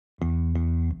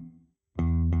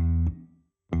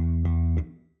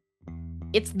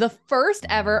It's the first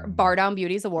ever Bardown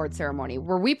Beauties award ceremony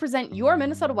where we present your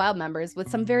Minnesota Wild members with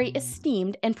some very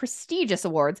esteemed and prestigious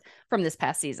awards from this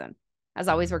past season. As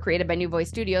always, we're created by New Voice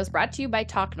Studios, brought to you by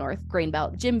Talk North,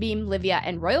 Grainbelt, Jim Beam, Livea,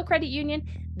 and Royal Credit Union.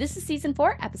 This is season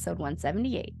 4, episode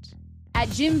 178. At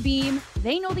Jim Beam,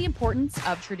 they know the importance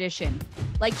of tradition,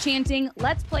 like chanting,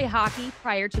 "Let's play hockey"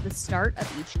 prior to the start of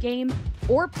each game,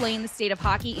 or playing the state of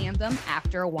hockey anthem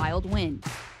after a Wild win.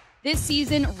 This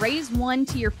season, raise one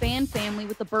to your fan family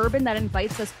with a bourbon that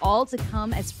invites us all to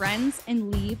come as friends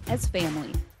and leave as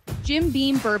family. Jim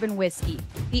Beam Bourbon Whiskey,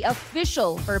 the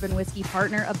official bourbon whiskey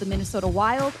partner of the Minnesota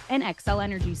Wild and XL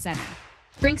Energy Center.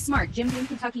 Drink smart. Jim Beam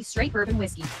Kentucky Straight Bourbon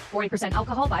Whiskey. 40%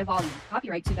 alcohol by volume.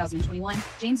 Copyright 2021.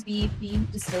 James B. Beam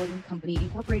Distilling Company,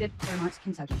 Incorporated, Claremont,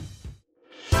 Kentucky.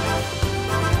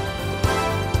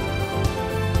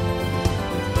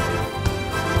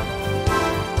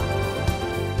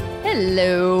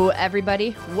 Hello,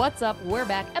 everybody. What's up? We're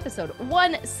back. Episode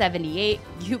 178.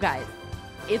 You guys,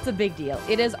 it's a big deal.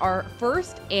 It is our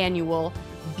first annual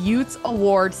Beauts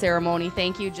Award ceremony.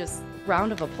 Thank you. Just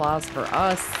round of applause for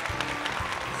us.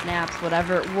 Snaps,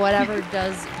 whatever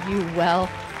does you well.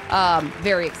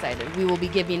 Very excited. We will be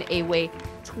giving away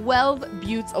 12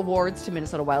 Beauts Awards to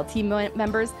Minnesota Wild team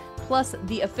members, plus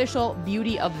the official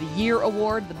Beauty of the Year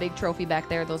Award, the big trophy back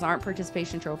there. Those aren't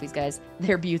participation trophies, guys.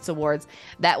 They're Beauts Awards.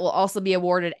 That will also be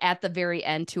awarded at the very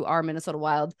end to our Minnesota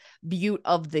Wild Beaut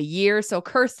of the Year. So,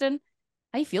 Kirsten,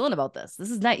 how you feeling about this?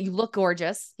 This is nice. You look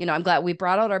gorgeous. You know, I'm glad we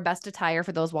brought out our best attire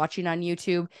for those watching on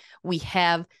YouTube. We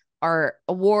have our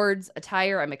awards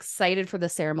attire. I'm excited for the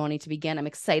ceremony to begin. I'm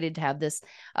excited to have this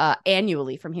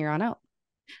annually from here on out.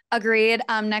 Agreed.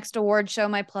 Next award show,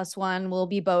 my plus one will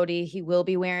be Bodie. He will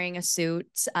be wearing a suit.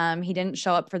 He didn't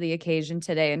show up for the occasion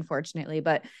today, unfortunately,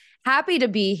 but happy to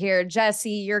be here. Jesse,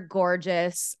 you're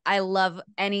gorgeous. I love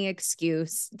any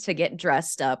excuse to get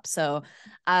dressed up. So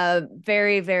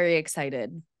very, very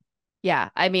excited. Yeah.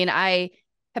 I mean, I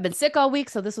have been sick all week,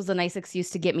 so this was a nice excuse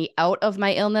to get me out of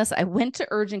my illness. I went to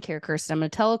urgent care, Kirsten. I'm going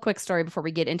to tell a quick story before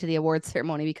we get into the awards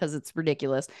ceremony because it's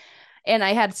ridiculous. And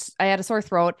I had a sore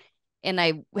throat. And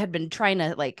I had been trying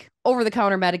to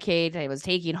over-the-counter medicate. I was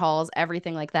taking Halls,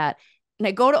 everything like that. And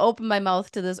I go to open my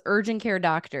mouth to this urgent care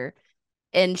doctor.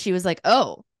 And she was like,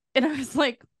 "Oh." And I was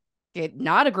like,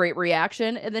 not a great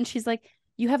reaction. And then she's like,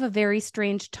 "You have a very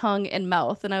strange tongue and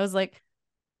mouth." And I was like,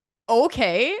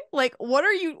 okay,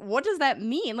 what does that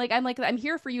mean? I'm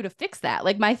here for you to fix that.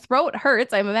 Like, my throat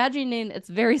hurts. I'm imagining it's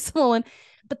very swollen.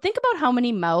 But think about how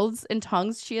many mouths and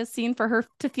tongues she has seen for her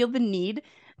to feel the need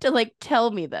to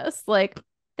tell me this.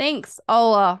 Thanks.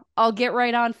 I'll get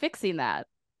right on fixing that.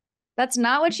 That's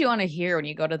not what you want to hear when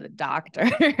you go to the doctor.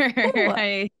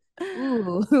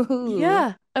 Ooh.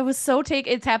 Yeah. I was so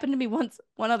it's happened to me one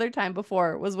other time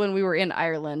before, was when we were in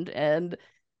Ireland, and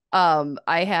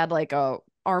I had a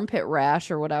armpit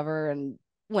rash or whatever, and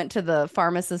went to the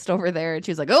pharmacist over there, and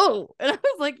she was like, "Oh," and I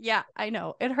was like, "Yeah, I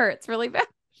know. It hurts really bad."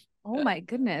 Oh my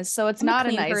goodness. So it's not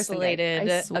an isolated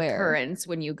occurrence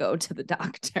when you go to the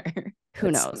doctor.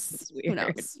 Who knows? Who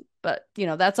knows? But,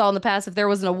 that's all in the past. If there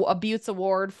was a Beauts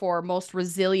Award for most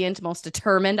resilient, most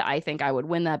determined, I think I would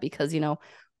win that because,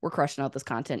 we're crushing out this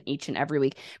content each and every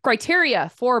week. Criteria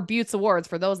for Beauts Awards,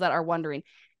 for those that are wondering,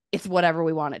 it's whatever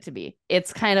we want it to be.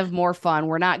 It's kind of more fun.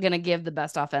 We're not going to give the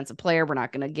best offensive player. We're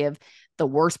not going to give the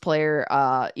worst player.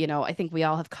 I think we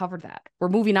all have covered that. We're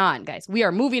moving on, guys. We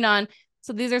are moving on.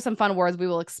 So these are some fun awards. We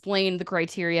will explain the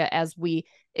criteria as we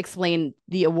explain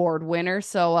the award winner.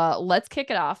 So let's kick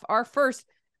it off. Our first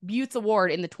Beauts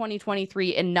Award in the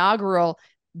 2023 inaugural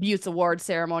Beauts Award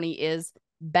ceremony is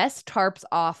Best Tarps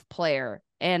Off Player.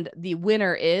 And the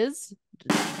winner is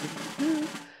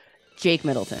Jake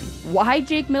Middleton. Why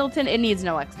Jake Middleton? It needs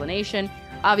no explanation.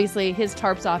 Obviously, his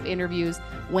Tarps Off interviews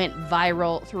went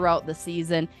viral throughout the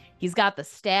season. He's got the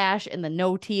stash and the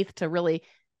no teeth to really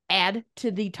add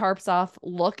to the Tarps Off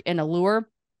look and allure,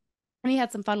 and he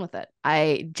had some fun with it.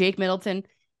 Jake Middleton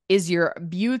is your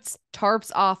Beauts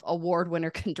Tarps Off Award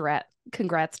winner.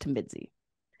 Congrats to Midzi.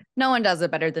 No one does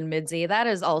it better than Midzi. That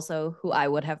is also who I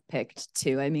would have picked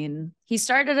too. I mean, he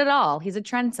started it all. He's a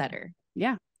trendsetter.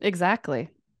 Yeah, exactly.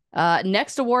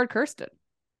 Next award, Kirsten.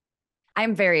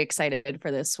 I'm very excited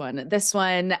for this one. This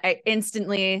one, I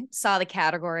instantly saw the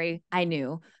category. I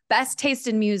knew. Best taste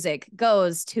in music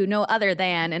goes to no other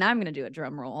than, and I'm going to do a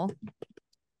drum roll.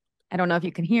 I don't know if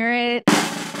you can hear it.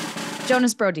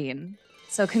 Jonas Brodin.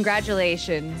 So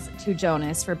congratulations to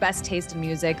Jonas for best taste in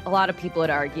music. A lot of people would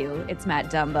argue it's Matt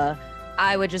Dumba.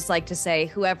 I would just like to say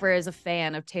whoever is a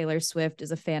fan of Taylor Swift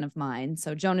is a fan of mine.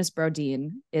 So Jonas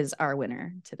Brodin is our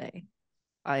winner today.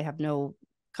 I have no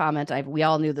comment. We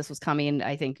all knew this was coming.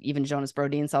 I think even Jonas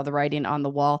Brodin saw the writing on the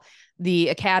wall. The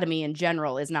Academy in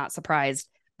general is not surprised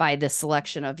by this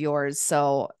selection of yours.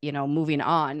 So, moving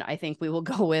on, I think we will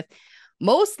go with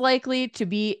most likely to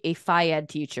be a Phi-Ed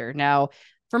teacher. Now,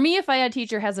 for me, a Phi-Ed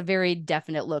teacher has a very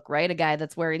definite look, right? A guy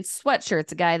that's wearing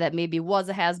sweatshirts, a guy that maybe was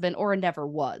a has-been or never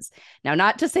was. Now,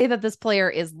 not to say that this player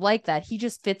is like that. He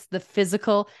just fits the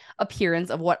physical appearance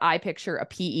of what I picture a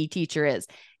PE teacher is.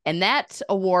 And that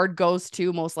award goes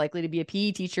to most likely to be a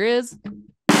PE teacher is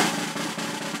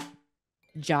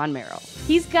John Merrill.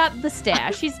 He's got the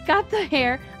stash. He's got the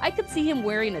hair. I could see him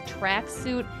wearing a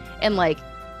tracksuit and like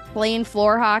playing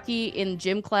floor hockey in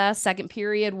gym class, second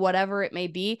period, whatever it may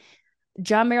be.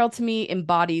 John Merrill to me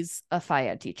embodies a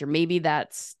Phi-Ed teacher. Maybe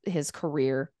that's his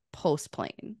career post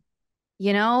playing.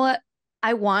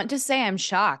 I want to say I'm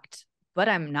shocked, but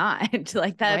I'm not.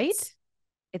 Like that's right?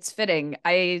 It's fitting.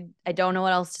 I don't know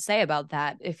what else to say about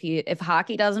that. If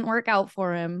hockey doesn't work out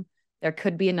for him, there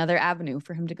could be another avenue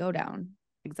for him to go down.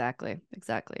 Exactly.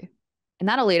 And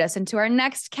that'll lead us into our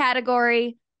next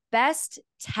category, best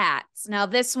tats. Now,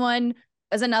 this one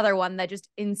is another one that just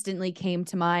instantly came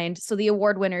to mind. So the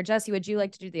award winner, Jesse, would you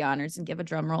like to do the honors and give a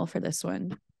drum roll for this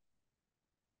one?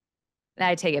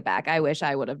 I take it back. I wish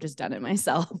I would have just done it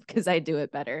myself because I do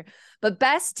it better. But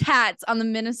best tats on the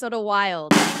Minnesota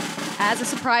Wild. As a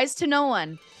surprise to no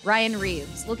one, Ryan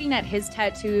Reeves. Looking at his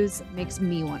tattoos makes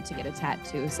me want to get a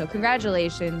tattoo. So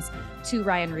congratulations to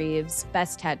Ryan Reeves.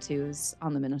 Best tattoos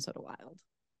on the Minnesota Wild.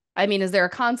 I mean, is there a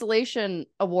consolation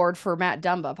award for Matt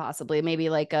Dumba possibly? Maybe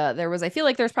I feel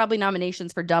like there's probably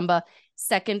nominations for Dumba.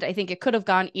 Second, I think it could have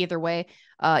gone either way.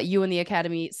 You and the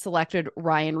Academy selected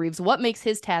Ryan Reeves. What makes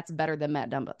his tats better than Matt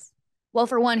Dumba's? Well,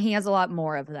 for one, he has a lot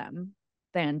more of them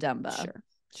than Dumba.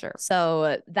 Sure.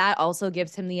 So that also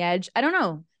gives him the edge. I don't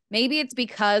know. Maybe it's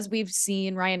because we've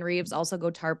seen Ryan Reeves also go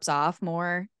tarps off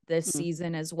more this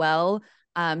season as well.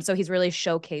 So he's really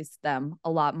showcased them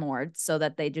a lot more so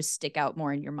that they just stick out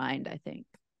more in your mind, I think.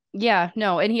 Yeah,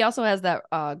 no. And he also has that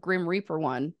Grim Reaper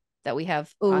one that we have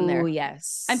on there. Oh,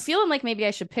 yes. I'm feeling like maybe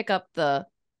I should pick up the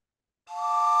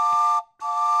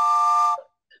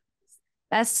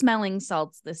best smelling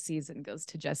salts this season goes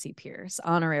to Jesse Pierce,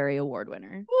 honorary award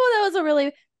winner. Oh, that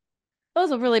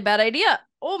was a really bad idea.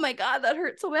 Oh my God, that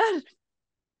hurt so bad.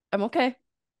 I'm okay.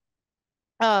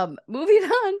 Moving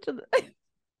on to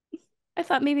I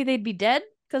thought maybe they'd be dead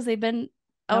because they've been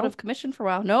out of commission for a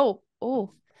while. No.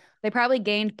 Oh, they probably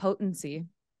gained potency.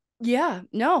 Yeah,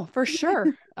 no, for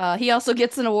sure. He also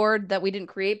gets an award that we didn't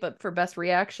create, but for best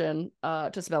reaction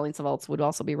to smelling salts would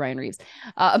also be Ryan Reeves.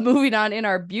 Moving on in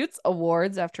our Buttes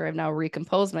awards after I've now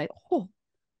recomposed my wow.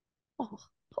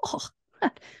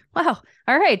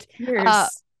 All right.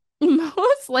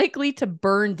 Most likely to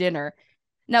burn dinner.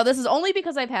 Now, this is only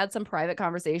because I've had some private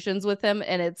conversations with him,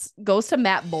 and it goes to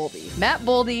Matt Boldy. Matt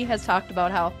Boldy has talked about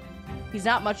how he's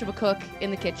not much of a cook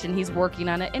in the kitchen. He's working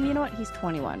on it. And you know what? He's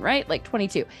 21, right? Like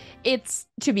 22. It's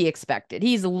to be expected.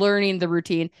 He's learning the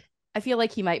routine. I feel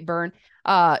like he might burn.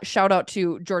 Shout out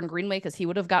to Jordan Greenway because he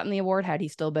would have gotten the award had he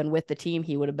still been with the team.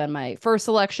 He would have been my first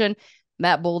selection.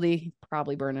 Matt Boldy,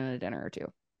 probably burning a dinner or two.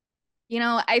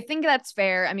 I think that's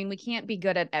fair. I mean, we can't be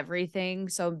good at everything.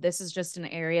 So this is just an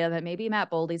area that maybe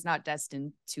Matt Boldy's not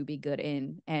destined to be good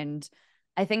in. And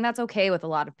I think that's okay with a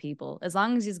lot of people. As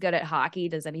long as he's good at hockey,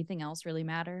 does anything else really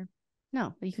matter?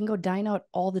 No, you can go dine out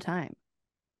all the time.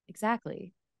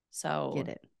 Exactly. So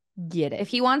Get it. If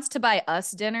he wants to buy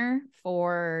us dinner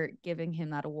for giving him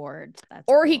that award,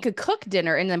 or cool. He could cook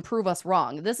dinner and then prove us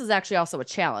wrong. This is actually also a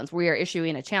challenge. We are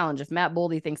issuing a challenge. If Matt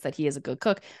Boldy thinks that he is a good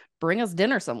cook, bring us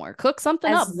dinner somewhere. Cook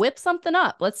something up. Whip something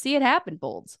up. Let's see it happen,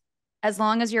 Bolds. As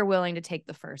long as you're willing to take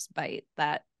the first bite,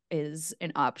 that is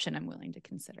an option I'm willing to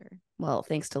consider. Well,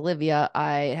 thanks to Livea,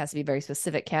 it has to be a very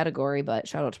specific category, but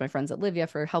shout out to my friends at Livea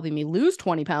for helping me lose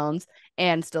 20 pounds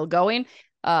and still going.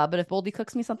 But if Boldy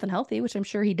cooks me something healthy, which I'm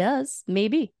sure he does,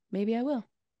 maybe I will.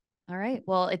 All right.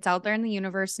 Well, it's out there in the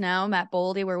universe now. Matt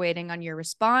Boldy, we're waiting on your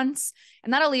response.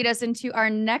 And that'll lead us into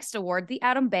our next award, the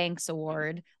Adam Banks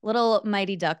Award. Little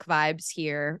Mighty Duck vibes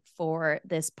here for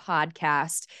this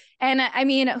podcast. And I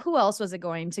mean, who else was it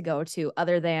going to go to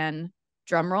other than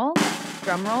drumroll?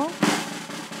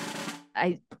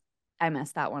 I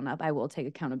messed that one up. I will take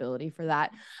accountability for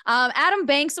that. Adam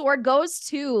Banks Award goes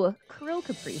to Kirill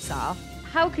Kaprizov.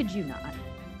 How could you not?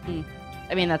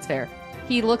 I mean, that's fair.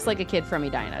 He looks like a kid from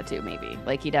Edina too, maybe.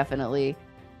 Like he definitely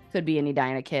could be an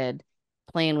Edina kid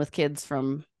playing with kids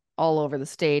from all over the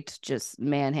state, just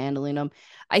manhandling them.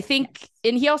 I think,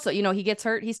 and he also, he gets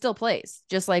hurt. He still plays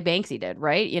just like Banksy did,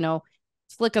 right?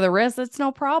 Flick of the wrist, it's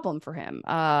no problem for him.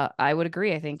 I would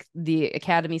agree. I think the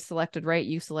Academy selected right.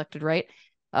 You selected right.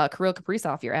 Kirill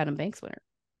Kaprizov, your Adam Banks winner.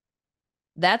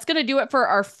 That's going to do it for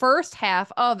our first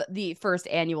half of the first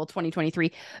annual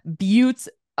 2023 Buttes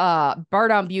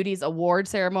Bardown Beauties Award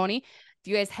ceremony. If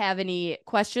you guys have any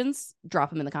questions, drop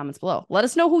them in the comments below. Let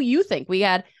us know who you think. We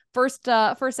had first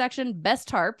section, best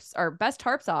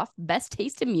tarps off, best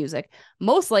taste in music,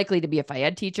 most likely to be a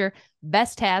Fayed teacher,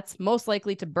 best hats, most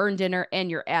likely to burn dinner, and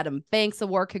your Adam Banks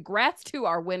Award. Congrats to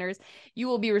our winners. You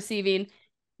will be receiving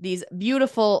these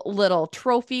beautiful little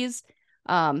trophies.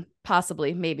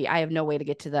 Possibly, maybe. I have no way to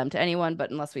get to them to anyone, but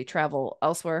unless we travel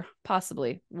elsewhere,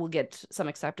 possibly we'll get some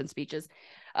acceptance speeches.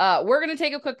 We're going to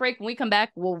take a quick break. When we come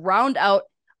back, we'll round out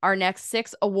our next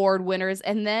 6 award winners,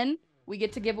 and then we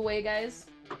get to give away, guys.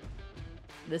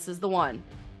 This is the one.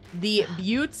 The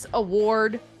Buttes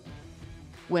Award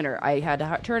winner. I had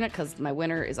to turn it because my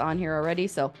winner is on here already,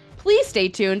 so please stay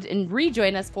tuned and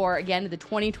rejoin us for, again, the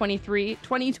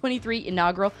 2023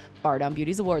 inaugural Bardown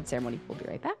Beauties Award ceremony. We'll be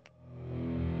right back.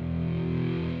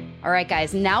 All right,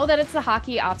 guys, now that it's the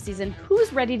hockey offseason,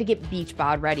 who's ready to get beach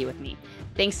bod ready with me?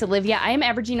 Thanks to Livea, I am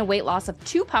averaging a weight loss of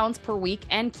 2 pounds per week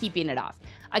and keeping it off.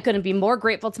 I couldn't be more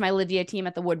grateful to my Livea team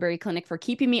at the Woodbury Clinic for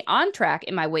keeping me on track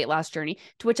in my weight loss journey,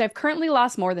 to which I've currently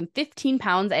lost more than 15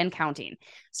 pounds and counting.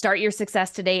 Start your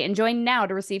success today and join now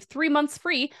to receive 3 months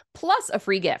free plus a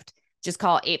free gift. Just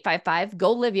call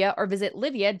 855-GO-LIVEA or visit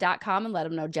livea.com and let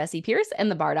them know Jesse Pierce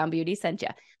and the Bardown Beauty sent you.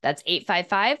 That's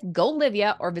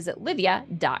 855-GO-LIVEA or visit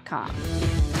livea.com.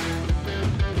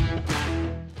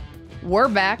 We're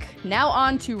back. Now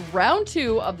on to round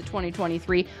 2 of the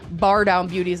 2023 Bardown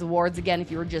Beauties Awards. Again, if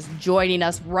you were just joining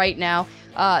us right now,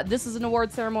 this is an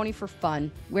award ceremony for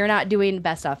fun. We're not doing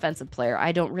best offensive player.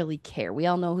 I don't really care. We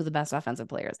all know who the best offensive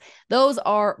player is. Those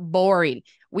are boring.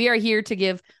 We are here to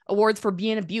give awards for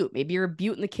being a beaut. Maybe you're a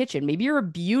beaut in the kitchen. Maybe you're a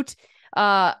beaut,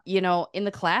 in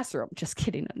the classroom. Just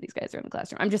kidding. None of these guys are in the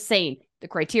classroom. I'm just saying the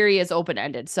criteria is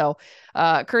open-ended. So,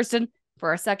 Kirsten, for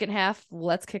our second half,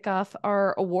 let's kick off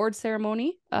our award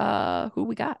ceremony. Who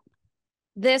we got?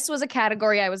 This was a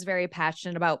category I was very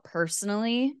passionate about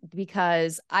personally,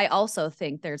 because I also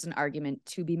think there's an argument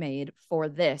to be made for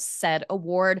this said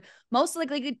award. Most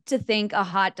likely to think a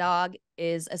hot dog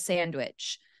is a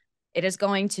sandwich. It is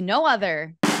going to no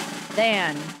other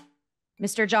than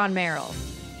Mr. John Merrill.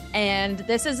 And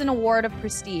this is an award of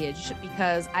prestige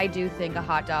because I do think a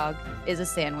hot dog is a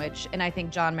sandwich, and I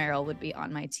think John Merrill would be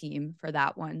on my team for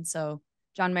that one. So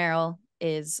John Merrill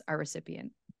is our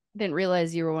recipient. Didn't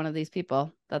realize you were one of these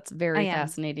people. That's very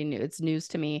fascinating. It's news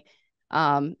to me.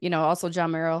 Also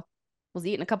John Merrill was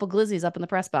eating a couple glizzies up in the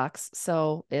press box.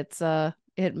 So it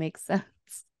makes sense.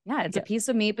 Yeah, it's a piece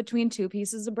of meat between 2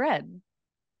 pieces of bread.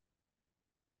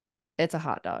 It's a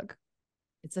hot dog.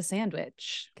 It's a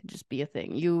sandwich. Can just be a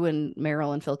thing. You and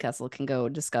Meryl and Phil Kessel can go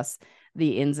discuss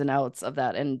the ins and outs of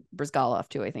that. And Brizgalov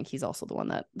too. I think he's also the one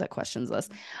that questions this.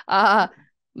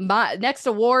 My next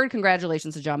award,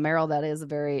 congratulations to John Merrill. That is a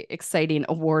very exciting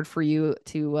award for you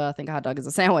to think a hot dog is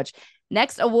a sandwich.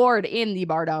 Next award in the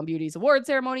Bardown Beauties Award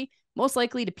ceremony, most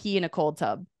likely to pee in a cold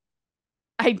tub.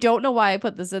 I don't know why I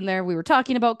put this in there. We were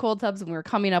talking about cold tubs and we were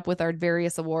coming up with our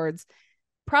various awards.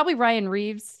 Probably Ryan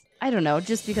Reeves. I don't know,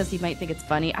 just because he might think it's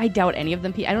funny. I doubt any of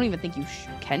them pee. I don't even think you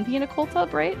can pee in a cold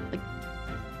tub, right? Like,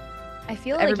 I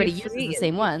feel like everybody uses the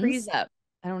same ones. Freeze up.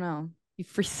 I don't know. You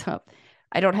freeze up.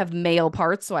 I don't have male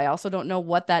parts, so I also don't know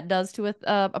what that does to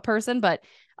a person. But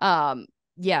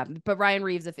but Ryan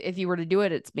Reeves, if you were to do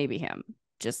it, it's maybe him.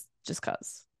 Just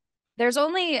cause.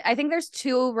 I think there's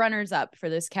 2 runners up for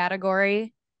this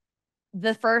category.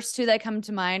 The first 2 that come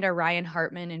to mind are Ryan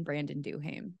Hartman and Brandon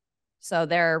Duhaime. So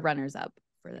they're runners up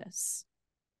for this.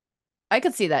 I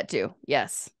could see that too.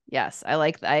 Yes.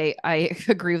 I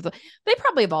agree with they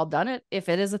probably have all done it. If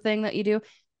it is a thing that you do,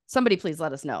 somebody please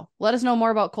let us know. Let us know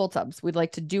more about cold tubs. We'd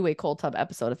like to do a cold tub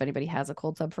episode. If anybody has a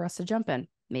cold tub for us to jump in,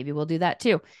 maybe we'll do that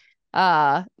too.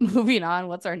 Moving on.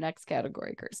 What's our next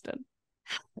category, Kirsten?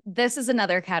 This is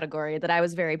another category that I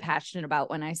was very passionate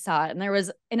about when I saw it. And there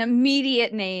was an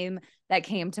immediate name that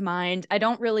came to mind. I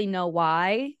don't really know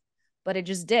why, but it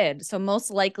just did. So most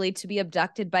likely to be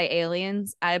abducted by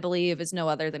aliens, I believe, is no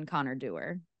other than Connor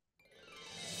Dewar.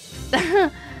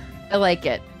 I like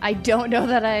it. I don't know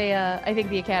that I think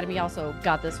the Academy also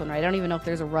got this one right. I don't even know if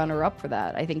there's a runner-up for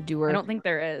that. I think Dewar. I don't think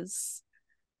there is.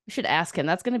 We should ask him.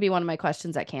 That's going to be one of my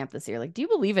questions at camp this year. Like, do you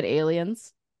believe in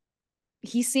aliens?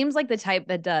 He seems like the type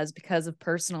that does because of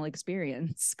personal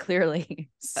experience, clearly.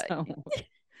 So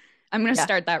I'm going to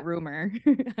start that rumor.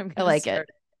 I like it.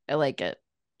 I like it.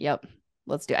 Yep.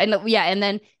 Let's do it. And and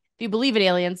then if you believe in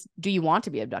aliens, do you want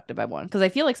to be abducted by one? Because I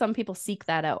feel like some people seek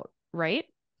that out, right?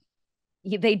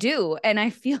 They do. And I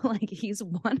feel like he's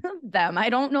one of them. I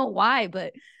don't know why,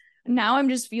 but now I'm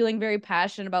just feeling very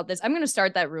passionate about this. I'm going to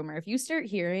start that rumor. If you start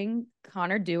hearing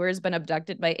Connor Dewar's been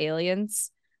abducted by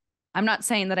aliens, I'm not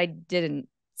saying that I didn't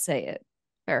say it.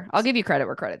 Fair. I'll give you credit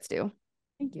where credit's due.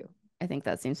 Thank you. I think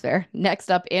that seems fair.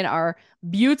 Next up in our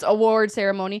Buttes Award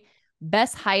ceremony,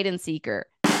 Best Hide and Seeker.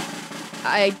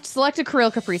 I selected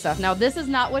Kirill Kaprizov. Now, this is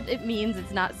not what it means.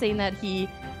 It's not saying that he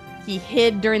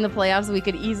hid during the playoffs. We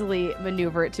could easily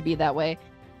maneuver it to be that way.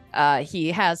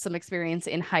 He has some experience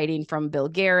in hiding from Bill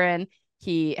Guerin.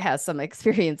 He has some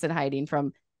experience in hiding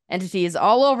from entities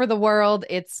all over the world.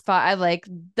 It's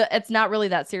it's not really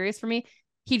that serious for me.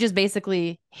 He just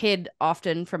basically hid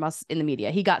often from us in the media.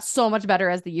 He got so much better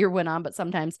as the year went on, but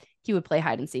sometimes he would play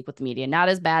hide and seek with the media. Not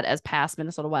as bad as past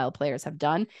Minnesota Wild players have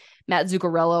done. Matt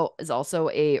Zuccarello is also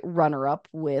a runner-up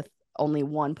with only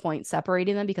 1 point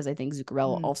separating them, because I think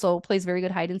Zuccarello also plays very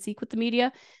good hide and seek with the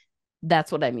media.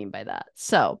 That's what I mean by that.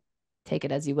 So take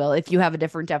it as you will. If you have a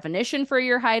different definition for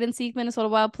your hide and seek Minnesota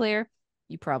Wild player,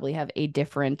 you probably have a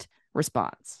different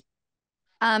response.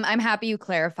 I'm happy you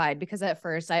clarified, because at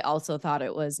first I also thought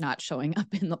it was not showing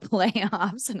up in the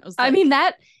playoffs. And I mean,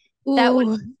 that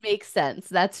would make sense.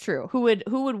 That's true. Who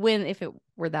would win if it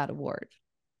were that award?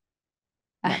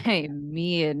 I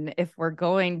mean, if we're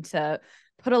going to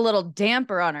put a little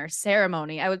damper on our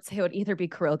ceremony, I would say it would either be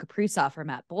Kirill Kaprizov or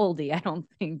Matt Boldy. I don't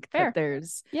think that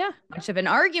there's much of an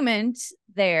argument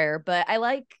there, but I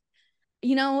like,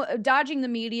 dodging the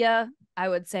media. I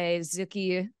would say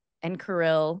Zuki and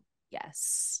Kirill.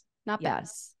 Yes. Not bad.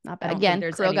 Not bad. Again,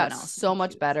 Kirill got so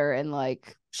much better, and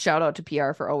shout out to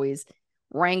PR for always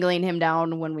wrangling him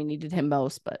down when we needed him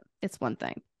most, but it's one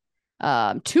thing.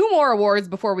 2 more awards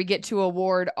before we get to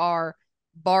award our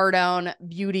Bardown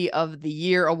Beauty of the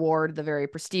Year award, the very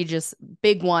prestigious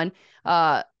big one.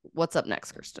 What's up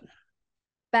next, Kirsten?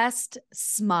 Best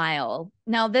Smile.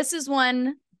 Now, this is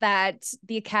one that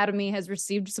the Academy has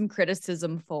received some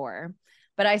criticism for,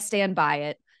 but I stand by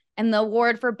it. And the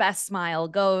award for Best Smile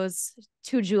goes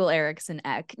to Joel Eriksson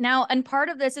Ek. Now, and part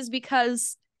of this is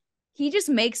because he just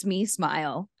makes me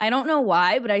smile. I don't know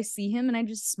why, but I see him and I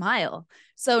just smile.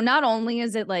 So not only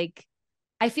is it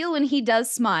I feel when he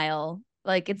does smile,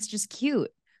 it's just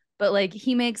cute, but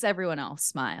he makes everyone else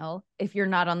smile if you're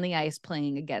not on the ice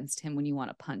playing against him when you want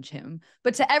to punch him.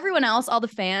 But to everyone else, all the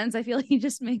fans, I feel he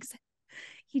just makes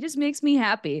me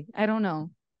happy. I don't know.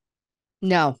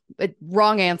 No,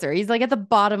 wrong answer. He's at the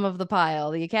bottom of the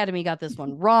pile. The Academy got this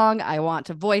one wrong. I want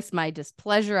to voice my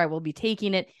displeasure. I will be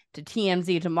taking it to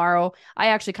TMZ tomorrow. I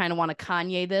actually kind of want to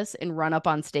Kanye this and run up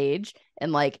on stage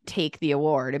and take the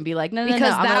award and be like, no, because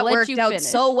that worked out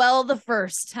so well the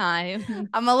first time.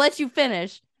 I'm gonna let you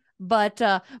finish. But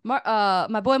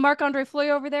my boy Marc-Andre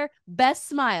Fleury over there, best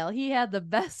smile. He had the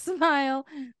best smile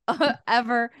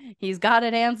ever. He's got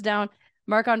it hands down.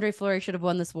 Marc-Andre Fleury should have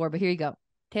won this award, but here you go.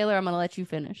 Taylor, I'm going to let you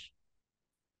finish.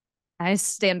 I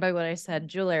stand by what I said.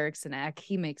 Joel Eriksson Ek,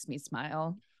 he makes me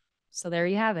smile. So there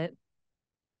you have it.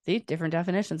 See, different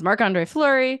definitions. Marc-Andre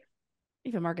Fleury,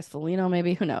 even Marcus Foligno,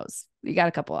 maybe. Who knows? You got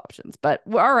a couple options. But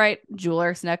all right, Joel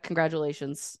Eriksson Ek,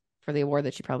 congratulations for the award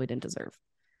that you probably didn't deserve.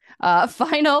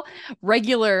 Final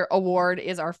regular award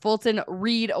is our Fulton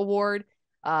Reed Award.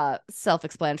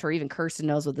 Self-explanatory. Even Kirsten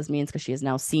knows what this means because she has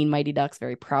now seen Mighty Ducks.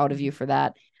 Very proud of you for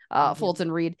that.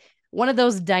 Fulton Reed, one of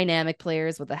those dynamic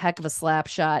players with a heck of a slap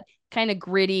shot, kind of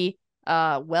gritty,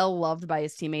 well loved by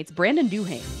his teammates. Brandon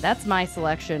Duhaime. That's my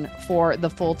selection for the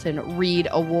Fulton Reed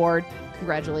Award.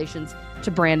 Congratulations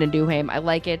to Brandon Duhaime. I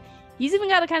like it. He's even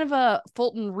got a kind of a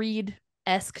Fulton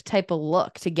Reed-esque type of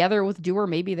look. Together with Dewar,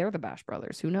 maybe they're the Bash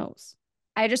Brothers. Who knows?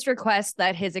 I just request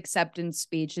that his acceptance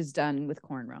speech is done with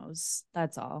cornrows.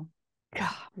 That's all. God,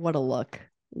 what a look.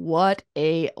 What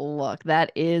a look.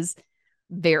 That is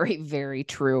very, very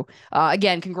true.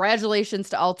 Again, congratulations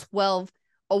to all 12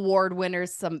 award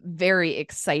winners. Some very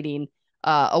exciting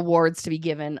awards to be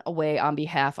given away on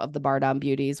behalf of the Bardown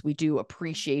Beauties. We do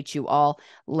appreciate you all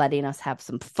letting us have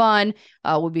some fun.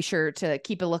 We'll be sure to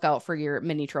keep a lookout for your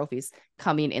mini trophies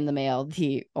coming in the mail,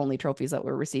 the only trophies that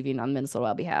we're receiving on Minnesota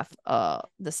Wild behalf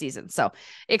this season. So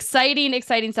exciting,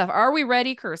 exciting stuff. Are we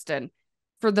ready, Kirsten,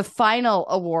 for the final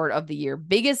award of the year?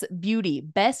 Biggest beauty,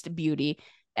 best beauty,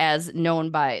 as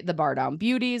known by the Bardown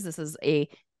Beauties. This is a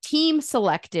team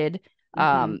selected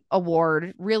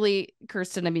award. Really,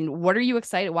 Kirsten, I mean, what are you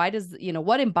excited? Why does,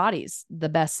 what embodies the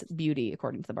best beauty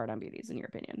according to the Bardown Beauties, in your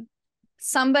opinion?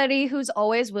 Somebody who's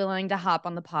always willing to hop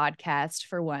on the podcast,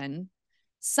 for one.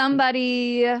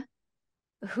 Somebody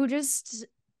who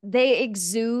they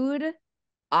exude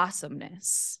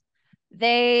awesomeness.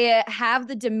 They have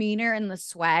the demeanor and the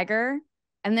swagger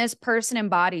And this person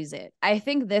embodies it. I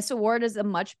think this award is a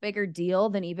much bigger deal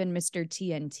than even Mr.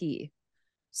 TNT.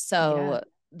 So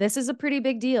this is a pretty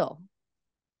big deal.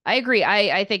 I agree.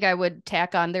 I think I would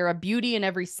tack on, they're a beauty in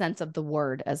every sense of the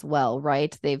word as well,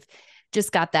 right? They've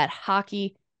just got that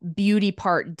hockey beauty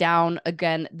part down.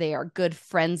 Again, they are good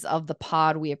friends of the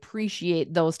pod. We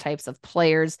appreciate those types of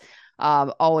players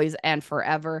always and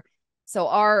forever. So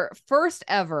our first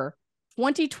ever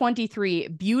 2023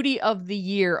 Beauty of the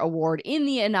Year award in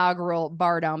the inaugural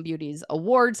Bardown Beauties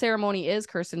award ceremony is,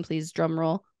 Kirsten, please drum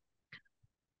roll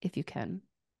if you can.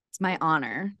 It's my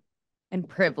honor and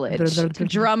privilege to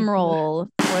drum roll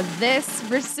for this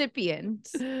recipient.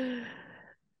 The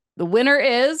winner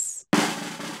is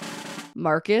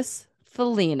Marcus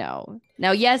Foligno.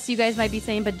 Now, yes, you guys might be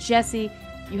saying, but Jesse,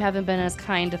 you haven't been as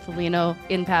kind to Foligno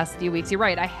in past few weeks. You're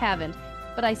right, I haven't,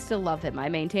 but I still love him. I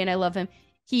maintain I love him.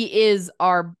 He is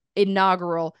our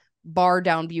inaugural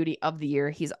Bardown Beauty of the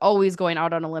Year. He's always going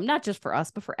out on a limb, not just for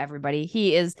us, but for everybody.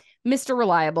 He is Mr.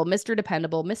 Reliable, Mr.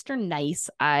 Dependable, Mr. Nice.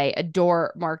 I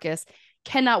adore Marcus.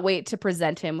 Cannot wait to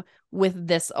present him with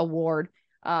this award.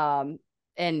 And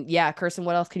yeah, Kirsten,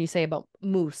 what else can you say about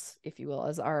Moose, if you will,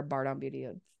 as our Bardown Beauty?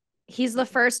 He's the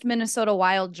first Minnesota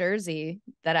Wild jersey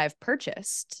that I've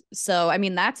purchased. So, I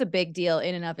mean, that's a big deal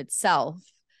in and of itself.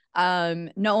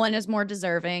 No one is more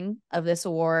deserving of this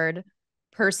award.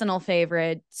 Personal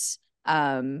favorite.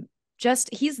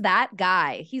 Just he's that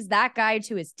guy. He's that guy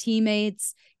to his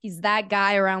teammates. He's that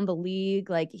guy around the league.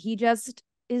 Like, he just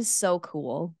is so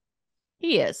cool.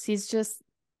 He is. He's just,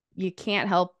 you can't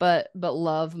help but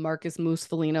love Marcus Moose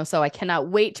Foligno. So I cannot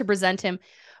wait to present him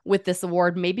with this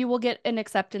award. Maybe we'll get an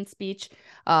acceptance speech.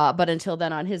 But until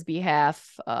then, on his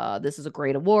behalf, this is a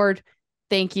great award.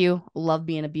 Thank you. Love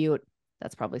being a beaut.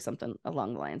 That's probably something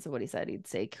along the lines of what he said. He'd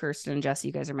say, Kirsten and Jesse,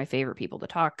 you guys are my favorite people to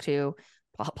talk to.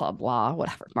 Blah, blah, blah,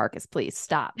 whatever. Marcus, please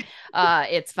stop.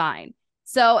 It's fine.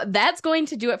 So that's going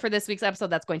to do it for this week's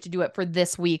episode. That's going to do it for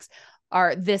this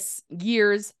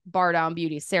year's Bardown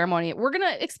Beauty ceremony. We're going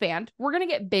to expand. We're going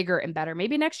to get bigger and better.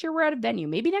 Maybe next year we're at a venue.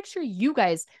 Maybe next year you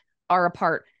guys are a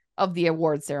part of the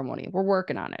award ceremony. We're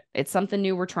working on it. It's something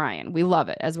new. We're trying. We love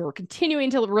it as we're continuing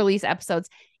to release episodes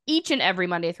each and every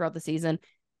Monday throughout the season.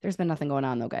 There's been nothing going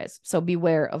on though, guys. So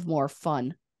beware of more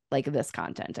fun like this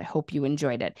content. I hope you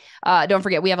enjoyed it. Don't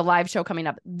forget, we have a live show coming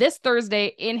up this Thursday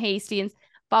in Hastings.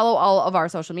 Follow all of our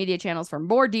social media channels for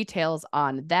more details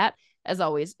on that. As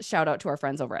always, shout out to our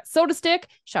friends over at Soda Stick.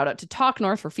 Shout out to Talk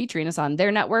North for featuring us on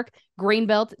their network.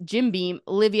 Grainbelt, Jim Beam,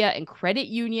 Livea, and Credit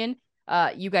Union.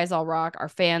 You guys all rock. Our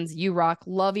fans, you rock.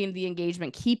 Loving the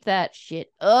engagement. Keep that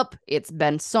shit up. It's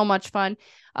been so much fun.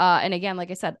 And again, like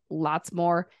I said, lots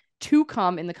more to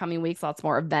come in the coming weeks. Lots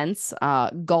more events.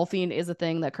 Golfing is a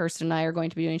thing that Kirsten and I are going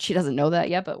to be doing. She doesn't know that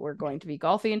yet, but we're going to be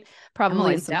golfing.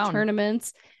 Probably in some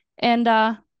tournaments. And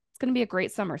it's going to be a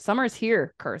great summer. Summer's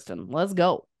here, Kirsten. Let's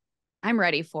go. I'm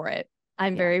ready for it.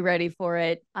 I'm very ready for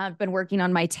it. I've been working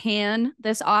on my tan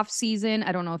this off season.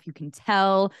 I don't know if you can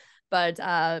tell, but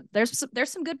there's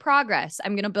some good progress.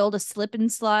 I'm gonna build a slip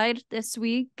and slide this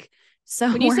week.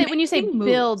 So when you say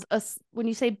build a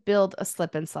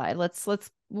slip and slide,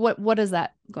 what is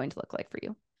that going to look like for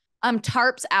you?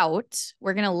 Tarps out.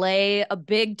 We're gonna lay a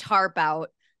big tarp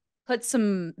out. Put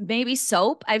some maybe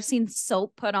soap. I've seen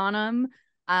soap put on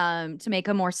them to make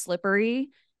them more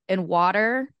slippery, and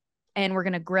water. And we're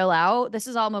going to grill out. This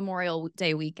is all Memorial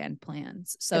Day weekend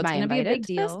plans. So it's going to be a big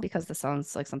deal. Because this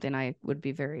sounds like something I would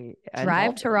be very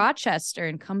drive to Rochester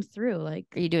and come through. Like,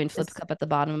 are you doing flips up at the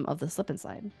bottom of the slip and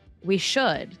slide? We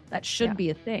should. That should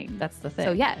be a thing. That's the thing.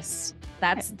 So yes,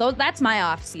 that's my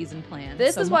off-season plan.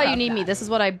 This is why you need me. This is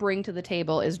what I bring to the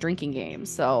table is drinking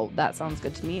games. So that sounds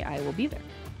good to me. I will be there.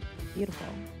 Beautiful.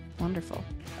 Wonderful.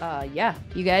 Yeah,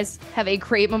 you guys have a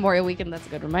great Memorial Weekend. That's a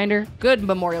good reminder. Good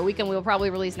Memorial Weekend. We will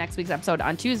probably release next week's episode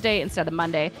on Tuesday instead of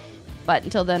Monday. But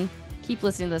until then, keep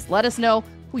listening to this. Let us know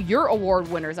who your award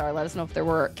winners are. Let us know if there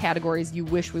were categories you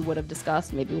wish we would have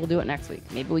discussed. Maybe we'll do it next week.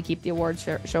 Maybe we keep the awards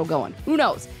show going. Who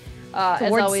knows?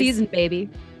 Award season, baby.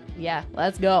 Yeah,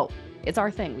 let's go. It's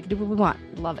our thing. We can do what we want.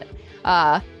 We love it.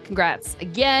 Congrats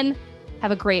again.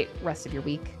 Have a great rest of your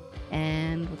week.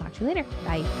 And we'll talk to you later.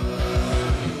 Bye.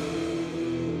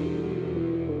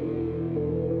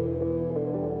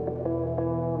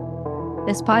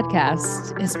 This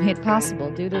podcast is made possible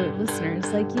due to listeners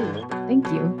like you. Thank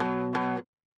you.